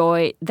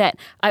enjoyed that.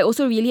 I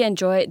also really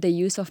enjoyed the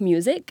use of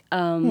music.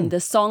 The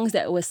songs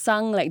that were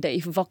sung, like the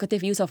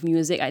evocative use of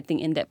music, I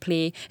think, in that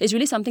play is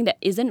really something that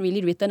isn't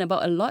really written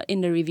about a lot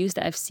in the reviews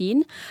that I've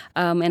seen.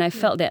 And I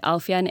felt that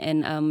Alfian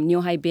and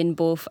Neo Hai Bin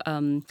both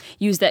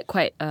used that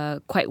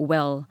quite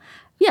well.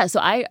 Yeah,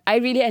 so I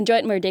really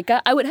enjoyed Merdeka.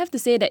 I would have to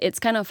say that it's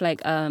kind of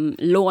like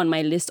low on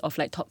my list of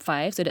like top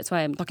 5, so that's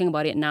why I'm talking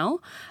about it now.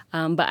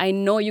 But I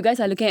know you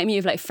guys are looking at me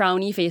with like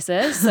frowny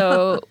faces,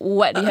 so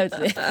what do you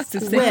have to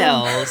say?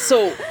 Well,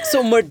 so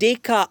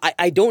Merdeka,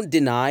 I don't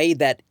deny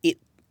that it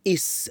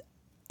is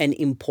an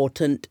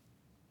important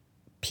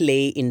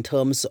play in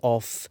terms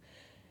of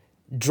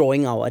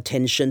drawing our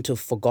attention to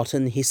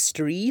forgotten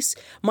histories.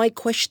 My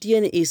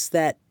question is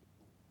that,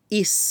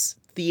 is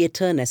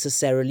theatre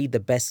necessarily the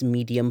best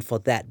medium for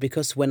that?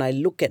 Because when I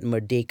look at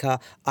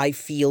Merdeka, I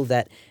feel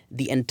that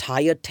the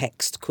entire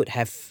text could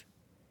have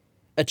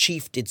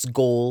achieved its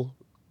goal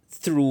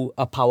through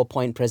a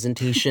PowerPoint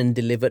presentation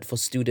delivered for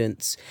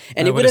students.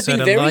 And it would have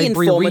been very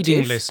library informative.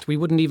 reading list. We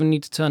wouldn't even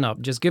need to turn up.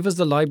 Just give us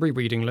the library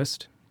reading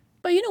list.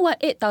 But you know what?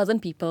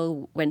 8,000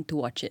 people went to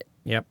watch it.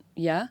 Yep.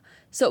 Yeah.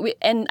 So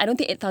and I don't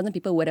think 8,000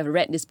 people would have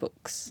read these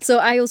books. So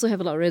I also have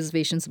a lot of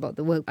reservations about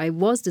the work. I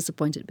was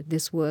disappointed with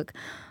this work.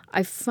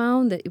 I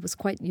found that it was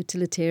quite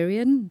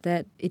utilitarian,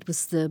 that it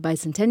was the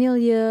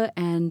bicentennial year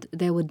and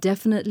there were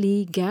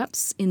definitely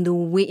gaps in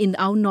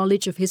our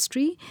knowledge of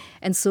history.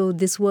 And so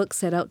this work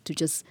set out to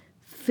just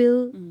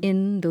fill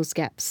in those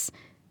gaps,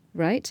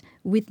 right,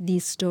 with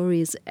these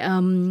stories.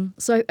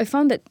 So I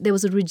found that there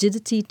was a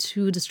rigidity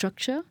to the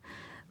structure,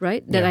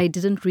 right, that I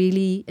didn't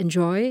really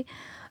enjoy.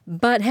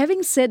 But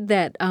having said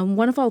that,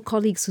 one of our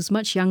colleagues who's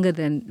much younger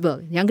than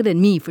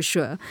me for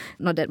sure,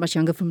 not that much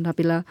younger from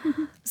Nabila,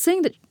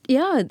 saying that,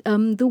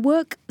 the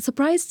work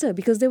surprised her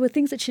because there were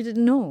things that she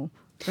didn't know,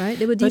 right?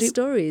 There were these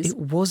stories. It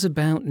was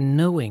about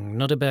knowing,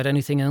 not about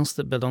anything else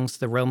that belongs to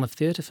the realm of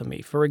theatre for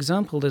me. For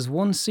example, there's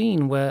one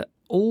scene where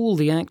all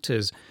the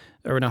actors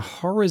are in a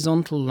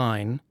horizontal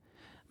line,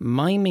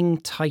 miming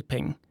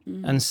typing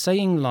and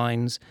saying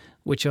lines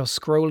which are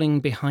scrolling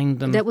behind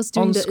them. That was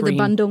during on the screen.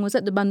 Bandung, was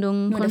that the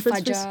Bandung No, the conference?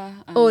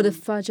 Fajar, The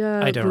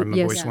Fajar. I don't group, remember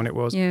yes. which one it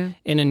was. Yeah.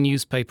 In a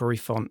newspapery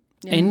font.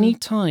 Any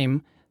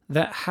time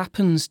that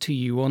happens to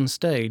you on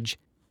stage,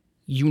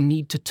 you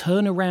need to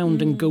turn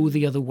around and go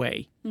the other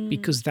way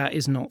because that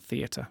is not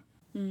theatre.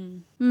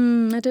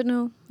 I don't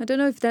know. I don't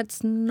know if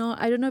that's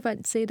not. I don't know if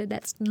I'd say that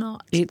that's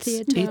not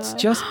theatre. It's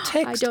just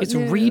text. don't It's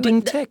know.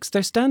 reading text.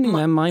 They're standing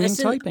there miming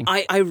Listen, typing.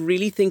 I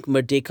really think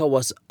Merdeka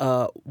was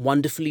a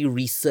wonderfully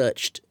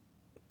researched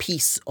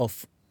piece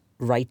of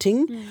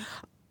writing.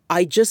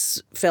 I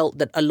just felt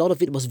that a lot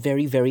of it was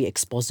very, very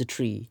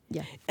expository.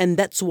 Yeah. And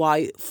that's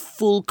why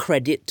full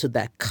credit to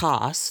that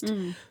cast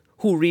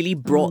who really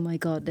brought my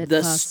God, that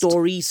the cast.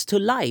 stories to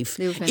life.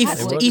 They were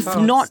fantastic. If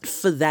not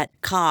for that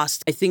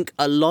cast, I think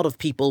a lot of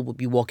people would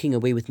be walking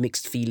away with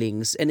mixed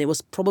feelings. And it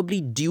was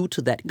probably due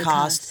to that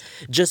cast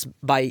just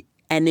by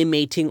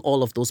animating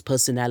all of those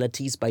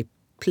personalities, by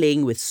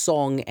playing with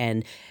song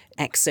and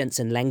accents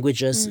and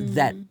languages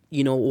that,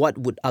 what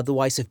would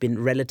otherwise have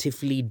been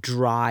relatively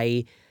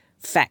dry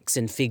facts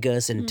and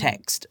figures and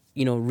text,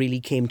 really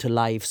came to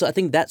life. So I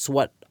think that's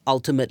what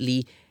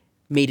ultimately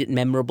made it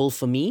memorable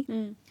for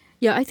me.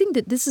 Yeah, I think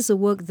that this is a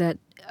work that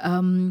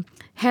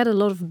had a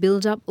lot of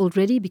build-up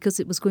already because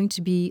it was going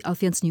to be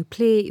Alfian's new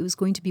play. It was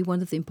going to be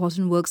one of the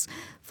important works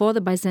for the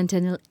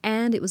bicentennial,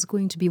 and it was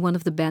going to be one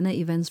of the banner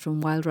events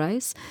from Wild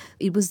Rice.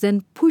 It was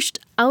then pushed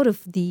out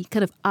of the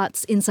kind of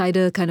arts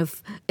insider kind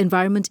of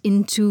environment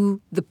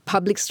into the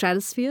public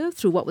stratosphere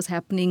through what was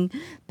happening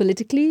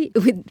politically,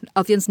 with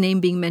Alfian's name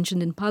being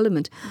mentioned in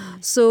Parliament.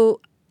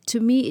 So to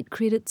me, it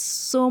created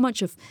so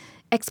much of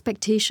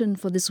expectation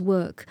for this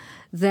work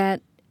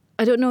that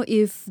I don't know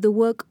if the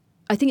work,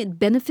 I think it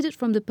benefited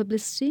from the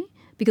publicity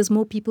because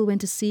more people went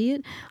to see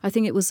it. I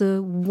think it was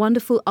a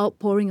wonderful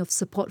outpouring of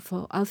support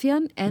for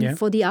Alfian and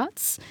for the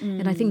arts.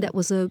 And I think that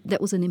was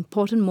an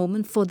important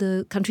moment for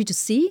the country to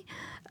see.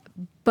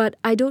 But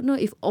I don't know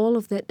if all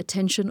of that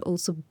attention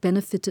also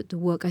benefited the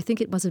work. I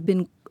think it must have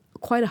been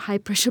quite a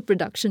high-pressure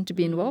production to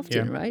be involved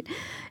in, right?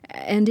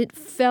 And it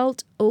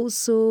felt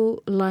also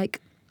like,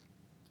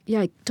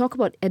 talk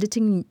about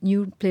editing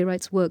new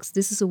playwrights' works.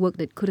 This is a work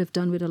that could have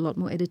done with a lot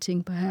more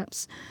editing,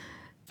 perhaps.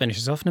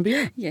 Finishes off,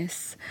 Nabila.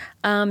 Yes.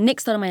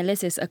 Next on my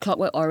list is A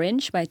Clockwork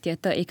Orange by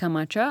Theatre Eka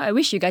Matra. I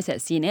wish you guys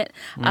had seen it.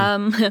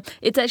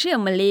 It's actually a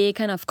Malay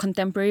kind of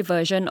contemporary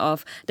version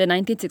of the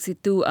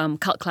 1962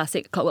 cult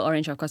classic Clockwork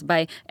Orange, of course,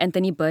 by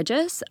Anthony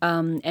Burgess.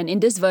 And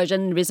in this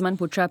version, Rizman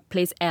Putra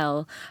plays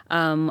Al.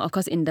 Of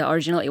course, in the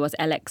original, it was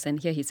Alex,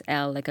 and here he's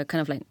Al, like a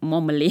kind of like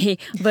more Malay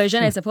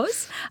version, I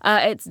suppose.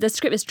 The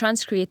script is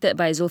transcreated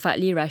by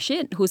Zulfatli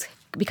Rashid, who's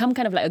become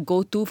kind of like a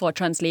go-to for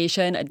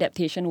translation,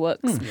 adaptation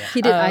works.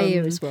 He did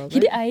Air as well, right? He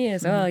did Air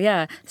as well,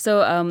 yeah.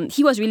 So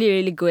he was really,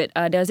 really good.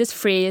 There was this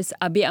phrase,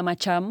 Abe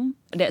Amacham,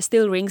 that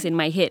still rings in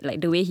my head. Like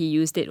the way he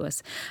used it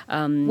was...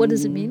 what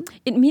does it mean?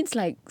 It means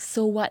like,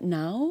 so what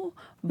now?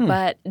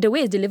 But the way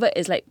it's delivered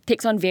is like,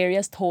 takes on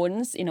various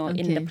tones, in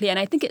the play. And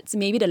I think it's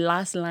maybe the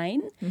last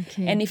line.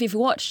 Okay. And if you've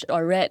watched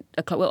or read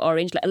A Clockwork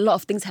Orange, like a lot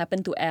of things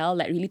happen to Al,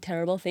 like really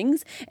terrible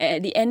things. And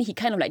at the end, he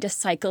kind of like just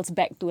cycles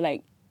back to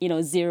like,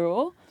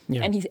 zero.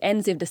 Yeah. And he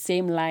ends with the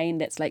same line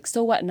that's like,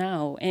 so what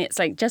now? And it's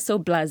like just so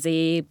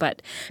blasé,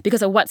 but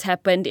because of what's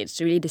happened, it's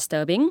really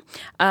disturbing.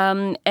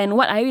 And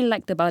what I really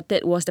liked about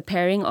it was the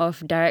pairing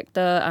of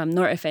director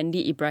Nur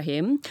Effendi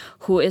Ibrahim,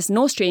 who is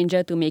no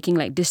stranger to making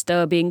like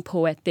disturbing,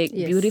 poetic,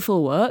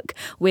 beautiful work,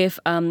 with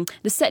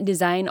the set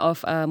design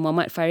of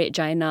Muhammad Farid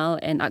Jainal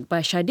and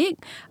Akbar Shadiq,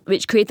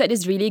 which created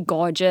this really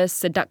gorgeous,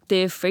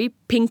 seductive, very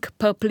pink,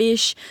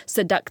 purplish,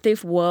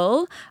 seductive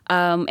world.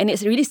 And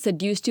it's really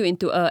seduced you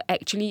into a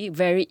actually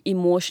very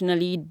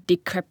emotionally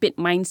decrepit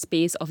mind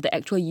space of the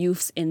actual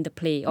youths in the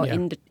play or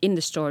in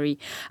the story.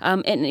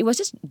 And it was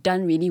just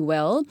done really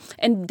well.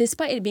 And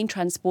despite it being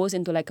transposed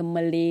into like a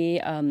Malay,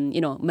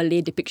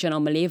 Malay depiction or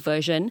Malay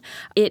version,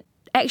 it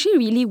actually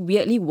really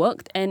weirdly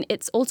worked. And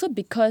it's also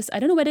because, I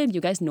don't know whether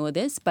you guys know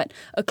this, but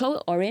A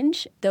Clockwork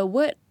Orange, the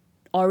word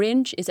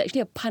orange is actually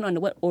a pun on the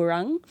word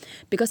orang,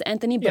 because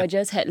Anthony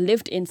Burgess had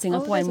lived in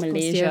Singapore and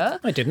Malaysia.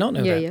 I did not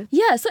know that.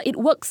 Yeah, so it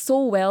works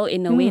so well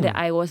in a way that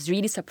I was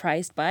really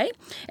surprised by.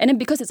 And then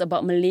because it's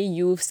about Malay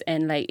youths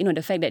and like,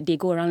 the fact that they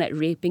go around like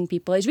raping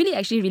people, it's really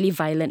actually really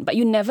violent, but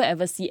you never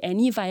ever see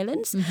any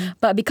violence.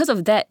 But because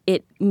of that,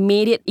 it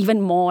made it even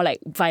more like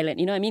violent,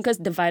 you know what I mean? Because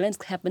the violence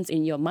happens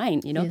in your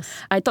mind,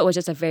 I thought it was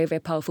just a very,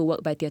 very powerful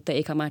work by Theatre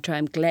Eka Matra.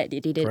 I'm glad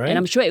they did it. Great. And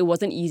I'm sure it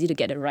wasn't ezy to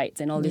get the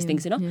rights and all these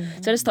things, So I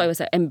just thought it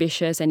was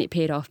ambitious and it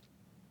paid off.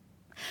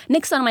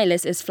 Next on my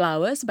list is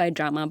Flowers by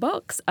Drama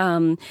Box.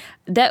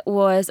 That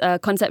was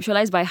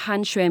conceptualized by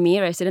Han Shui-mei,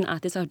 resident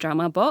artist of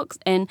Drama Box.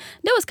 And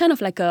that was kind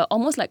of like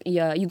almost like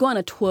you go on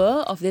a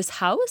tour of this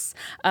house,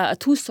 a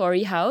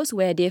 2-story house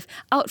where they've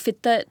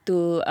outfitted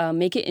to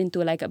make it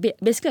into like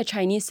basically a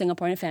Chinese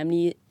Singaporean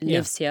family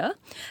lives here.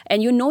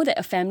 And you know that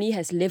a family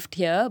has lived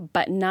here,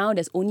 but now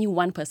there's only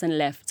one person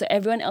left. So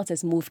everyone else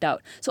has moved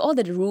out. So all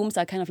the rooms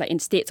are kind of like in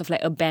states of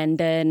like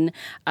abandon.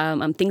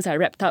 Things are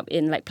wrapped up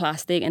in like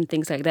plastic and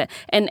things like that.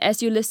 And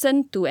as you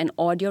listen to an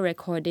audio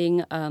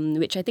recording,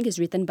 which I think is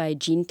written by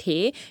Jean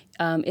Tay,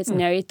 it's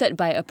narrated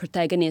by a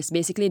protagonist,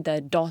 basically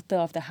the daughter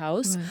of the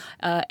house.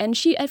 And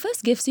she at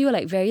first gives you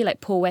like very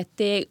like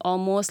poetic,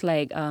 almost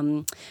like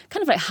kind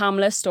of like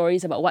harmless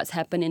stories about what's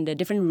happened in the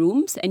different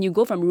rooms. And you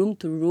go from room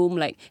to room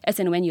like as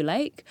and when you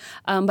like.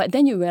 But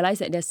then you realize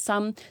that there's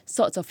some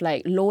sorts of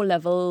like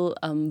low-level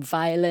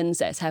violence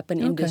that's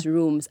happened in these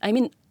rooms. I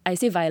mean, I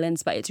say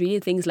violence, but it's really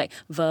things like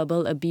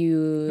verbal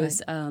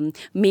abuse,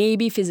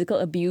 maybe physical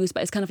abuse,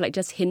 but it's kind of like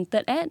just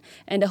hinted at.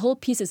 And the whole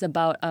piece is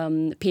about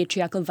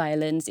patriarchal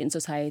violence in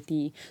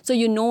society. So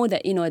you know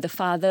that, you know, the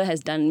father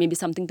has done maybe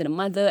something to the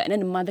mother, and then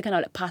the mother kind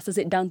of like passes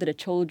it down to the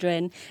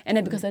children. And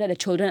then because of that, the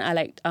children are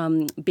like,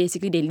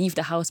 basically they leave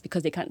the house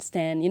because they can't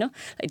stand, you know,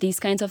 like these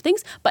kinds of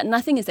things. But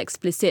nothing is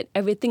explicit.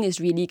 Everything is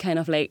really kind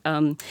of like,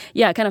 kind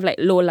of like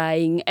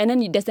low-lying. And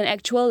then there's an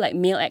actual like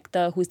male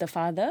actor who's the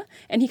father,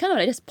 and he kind of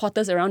like just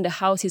potters around the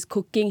house. He's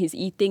cooking, he's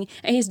eating,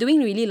 and he's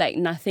doing really like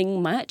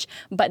nothing much.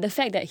 But the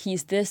fact that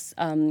he's this,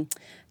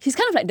 he's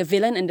kind of like the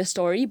villain in the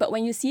story, but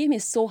when you see him,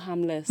 he's so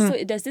harmless. So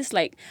there's this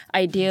like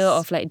idea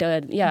of like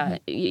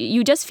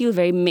you just feel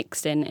very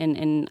mixed,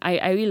 and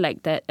I really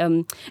like that.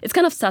 It's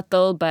kind of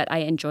subtle, but I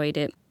enjoyed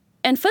it.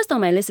 And first on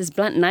my list is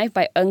Blunt Knife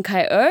by Ng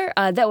Kai-er.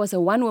 That was a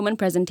one-woman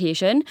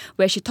presentation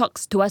where she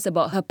talks to us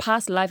about her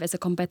past life as a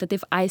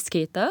competitive ice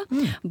skater.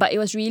 But it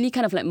was really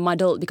kind of like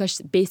muddled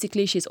because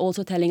basically she's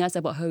also telling us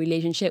about her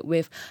relationship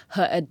with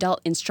her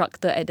adult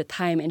instructor at the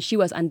time, and she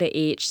was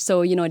underage.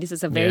 So, you know, this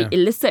is a very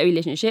illicit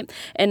relationship.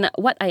 And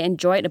what I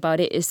enjoyed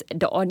about it is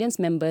the audience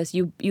members,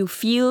 you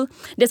feel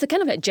there's a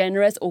kind of like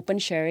generous open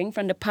sharing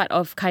from the part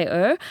of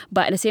Kai-er,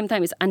 but at the same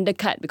time it's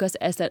undercut because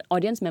as an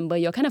audience member,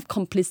 you're kind of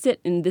complicit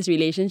in this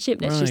relationship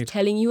that she's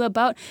telling you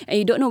about, and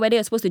you don't know whether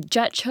you're supposed to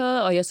judge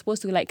her or you're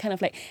supposed to like kind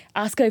of like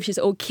ask her if she's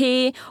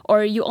okay,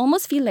 or you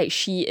almost feel like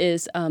she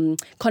is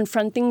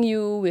confronting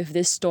you with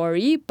this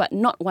story but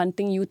not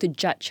wanting you to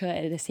judge her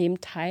at the same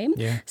time.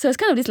 So it's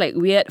kind of this like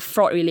weird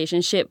fraught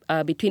relationship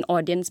between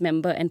audience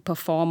member and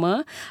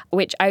performer,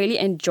 which I really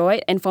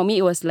enjoyed, and for me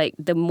it was like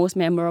the most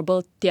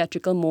memorable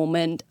theatrical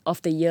moment of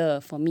the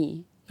year for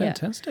me.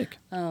 Fantastic.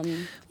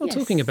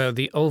 Talking about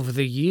the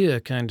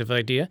over-the-year kind of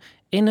idea,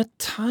 in a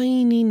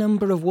tiny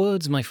number of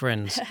words, my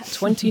friends,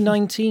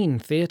 2019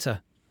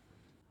 theatre.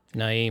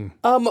 Naeem.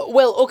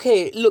 Well,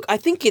 okay, look, I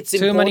think it's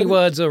Too many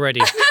words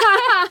already.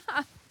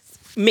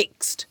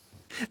 Mixed.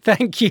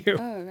 Thank you.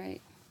 Oh,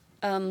 right.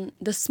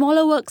 The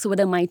smaller works were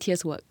the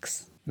mightiest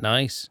works.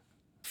 Nice.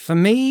 For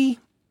me,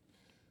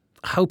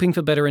 hoping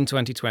for better in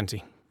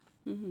 2020.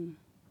 And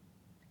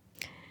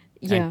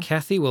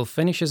Kathy will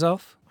finish us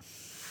off.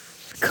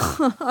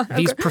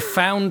 These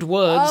profound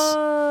words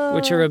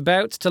which are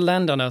about to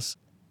land on us.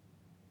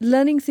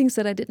 Learning things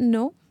that I didn't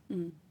know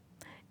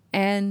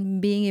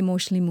and being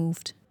emotionally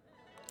moved.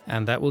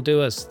 And that will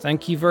do us.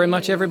 Thank you very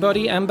much,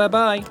 everybody, and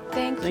bye-bye.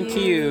 Thank Thank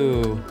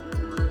you.